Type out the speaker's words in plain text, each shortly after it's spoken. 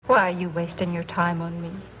Why are you wasting your time on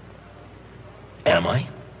me? Am I?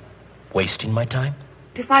 Wasting my time?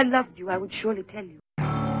 If I loved you, I would surely tell you.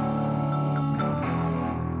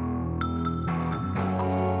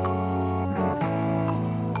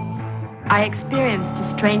 I experienced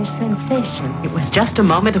a strange sensation. It was just a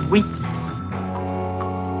moment of weakness.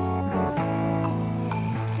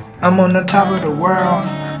 I'm on the top of the world.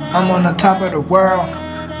 I'm on the top of the world.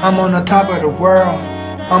 I'm on the top of the world.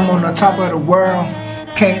 I'm on the top of the world.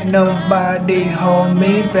 Can't nobody hold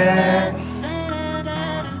me back.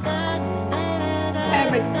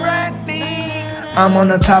 Eric Bradley. I'm on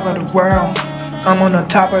the top of the world. I'm on the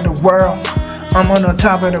top of the world. I'm on the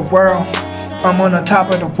top of the world. I'm on the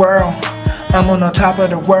top of the world. I'm on the top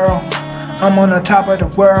of the world. I'm on the top of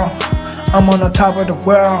the world. I'm on the top of the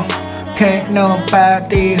world. Can't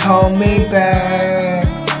nobody hold me back.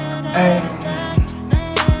 Hey,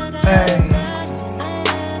 hey,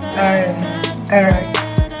 hey, Eric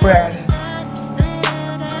Bradley.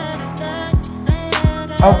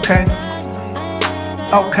 Okay,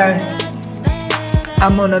 okay.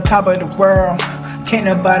 I'm on the top of the world. Can't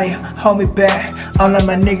nobody hold me back. All of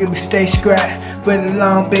my niggas we stay scrapped with a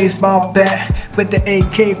long baseball bat, with the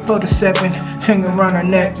AK-47 hanging around her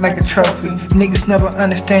neck like a trophy. Niggas never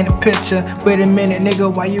understand the picture. Wait a minute, nigga,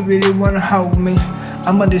 why you really wanna hold me?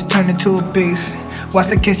 I'ma just turn into a beast. Watch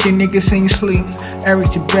the catch you niggas in your sleep.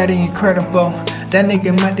 Eric, you better incredible. That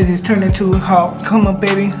nigga might just turn into a hawk. Come on,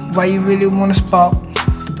 baby, why you really wanna spark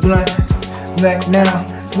the blunt right now?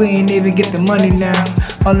 We ain't even get the money now.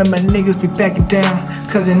 All of my niggas be backing down,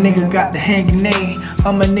 cause the nigga got the hand grenade.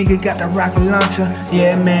 All my niggas got the rocket launcher.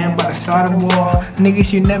 Yeah, man, about to start a war.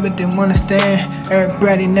 Niggas you never did understand. Eric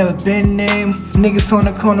Bradley never been named. Niggas on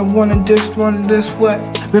the corner wanting this, what?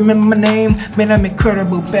 Remember my name? Man, I'm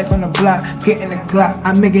incredible. Back on the block, getting the Glock,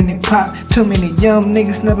 I'm making it pop. Too many young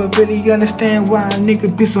niggas never really understand why a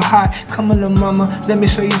nigga be so hot. Come on, little mama, let me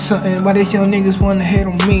show you something. Why these young niggas wanna hate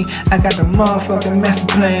on me? I got the motherfucking master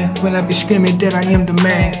plan. When I be screaming that I am the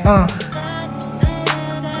man.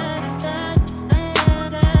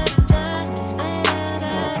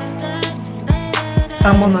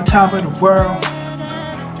 I'm on the top of the world.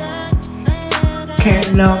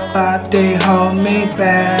 Can't nobody hold me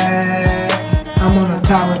back. I'm on the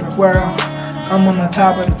top of the world. I'm on the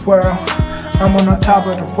top of the world. I'm on the top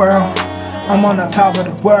of the world. I'm on the top of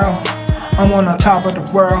the world. I'm on the top of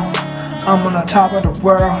the world. I'm on the top of the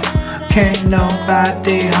world. Can't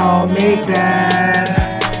nobody hold me back.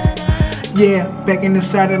 Yeah, back in the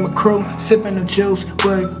side of my crew, sipping the juice,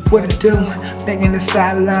 what it do? Back in the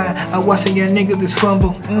sideline, I watch the young niggas just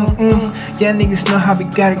fumble. Young niggas know how we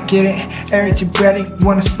gotta get it. Eric Bradley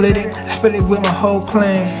wanna split it with my whole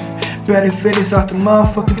clan. Ready for this off the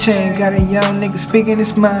motherfucking chain. Got a young nigga speaking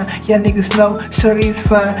his mind. Young niggas know, shorty is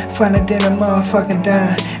fine. Finer than a motherfucking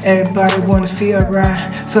dime. Everybody wanna see her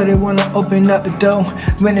ride, so they wanna open up the door.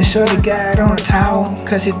 When the shorty got on a towel,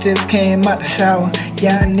 cause she just came out the shower.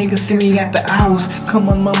 Y'all niggas see me after hours. Come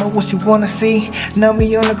on, mama, what you wanna see? Know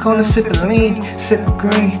me on the corner sipping lean, sipping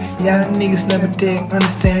green. Y'all niggas never did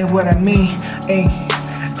understand what I mean. Ayy,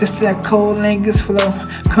 just that cold niggas flow.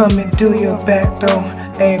 Come and do your back though.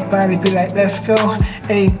 Everybody be like, let's go.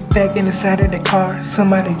 Ayy, back in the side of the car,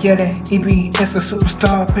 somebody yelling, EB, that's a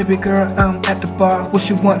superstar. Baby girl, I'm at the bar. What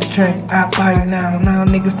you want to drink? I'll buy you now. Now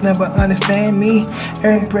niggas never understand me.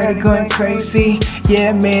 Eric Bradley going crazy.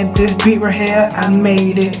 Yeah, man, this beat right here, I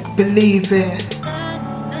made it. Believe it.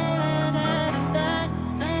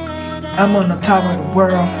 I'm on the top of the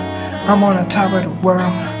world. I'm on the top of the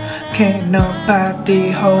world. Can't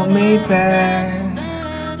nobody hold me back.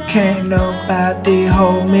 Can't nobody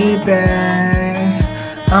hold me back.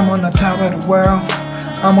 I'm on the top of the world.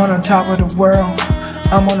 I'm on the top of the world.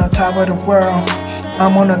 I'm on the top of the world.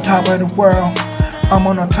 I'm on the top of the world. I'm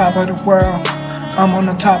on the top of the world. I'm on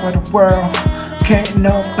the top of the world. Can't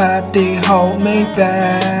nobody hold me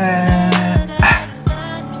back.